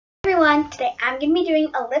everyone, today I'm going to be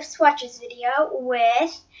doing a lip swatches video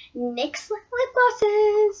with NYX lip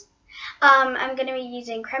glosses. I'm going to be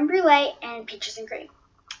using Creme Brulee and Peaches and Cream.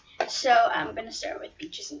 So I'm going to start with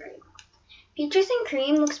Peaches and Cream. Peaches and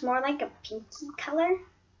Cream looks more like a pinky color.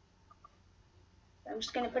 I'm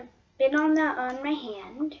just going to put a bit on that on my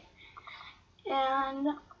hand and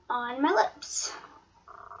on my lips.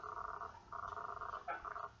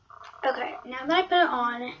 Okay, now that I put it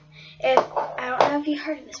on, I don't know if you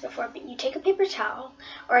heard of this before, but you take a paper towel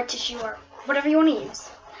or a tissue or whatever you want to use,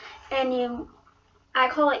 and I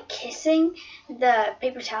call it kissing the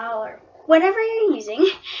paper towel or whatever you're using,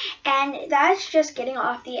 and that's just getting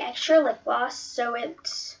off the extra lip gloss so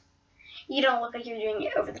you don't look like you're doing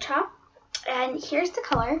it over the top. And here's the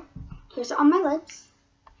color. Here's it on my lips.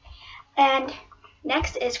 And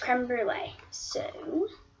next is Creme Brulee. So,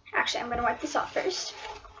 actually, I'm going to wipe this off first.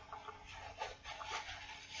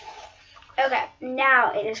 Okay,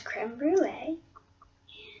 now it is Creme Brulee.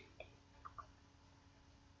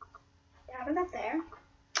 Dab it up there.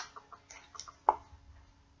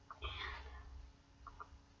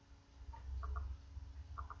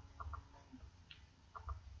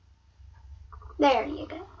 There you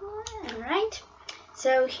go. Alright,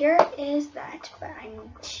 so here is that, but I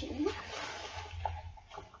need to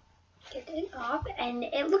get it off, and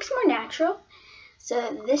it looks more natural.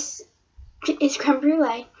 So this is Creme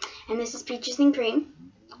Brulee, and this is Peaches and Cream.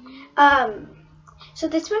 So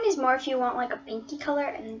this one is more if you want like a pinky color,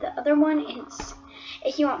 and the other one is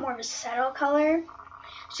if you want more of a subtle color.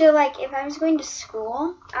 So like if I was going to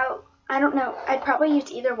school, I don't know, I'd probably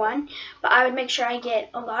use either one, but I would make sure I get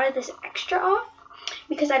a lot of this extra off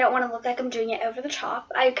because I don't want to look like I'm doing it over the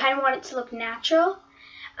top. I kind of want it to look natural.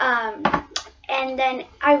 And then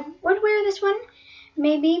I would wear this one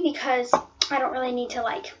maybe because I don't really need to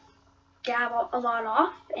like dab a lot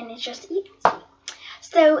off, and it's just easy.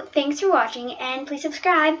 So thanks for watching, and please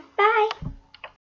subscribe. Bye!